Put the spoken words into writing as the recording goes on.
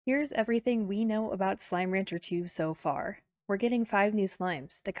Here's everything we know about Slime Rancher 2 so far. We're getting 5 new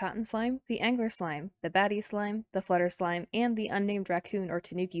slimes: the cotton slime, the angler slime, the batty slime, the flutter slime, and the unnamed raccoon or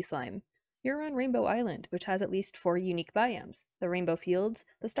tanuki slime. You're on Rainbow Island, which has at least 4 unique biomes: the Rainbow Fields,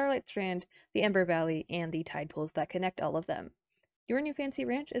 the Starlight Strand, the Ember Valley, and the tide pools that connect all of them. Your new fancy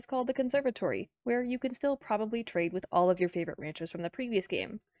ranch is called the Conservatory, where you can still probably trade with all of your favorite ranchers from the previous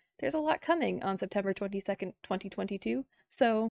game. There's a lot coming on September 22nd, 2022, so